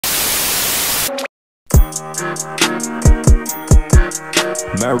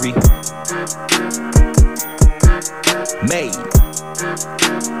Murray Made.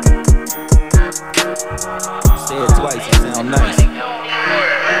 Say it twice, it sound nice.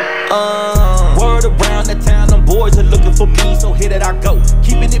 Word around the town, them boys are looking for me, so here that I go.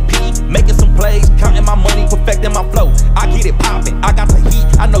 Keeping it P, making some plays, counting my money, perfecting my flow. I get it poppin', I got the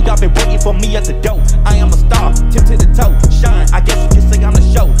heat. I know y'all been waiting for me at the door. I am a star, tip to the toe, shine. I guess you can say I'm the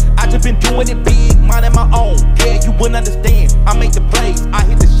show. I just been doing it big, minding my own. Yeah, you wouldn't understand. I make the plays, I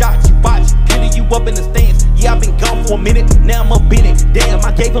hit the shots, you watch, hitting you up in the stands. Yeah, I've been gone for a minute, now I'm up in it. Damn,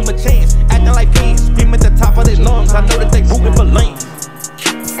 I gave them a chance, acting like fans, scream at the top of their lungs. I know that they rooting for lanes.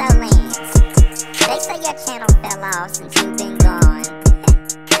 So Lance, they say your channel fell off since you've been gone.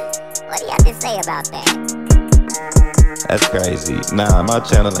 What do you have to say about that? That's crazy. Nah, my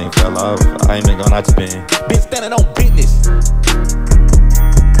channel ain't fell off. I ain't been gone, I just been standing on business.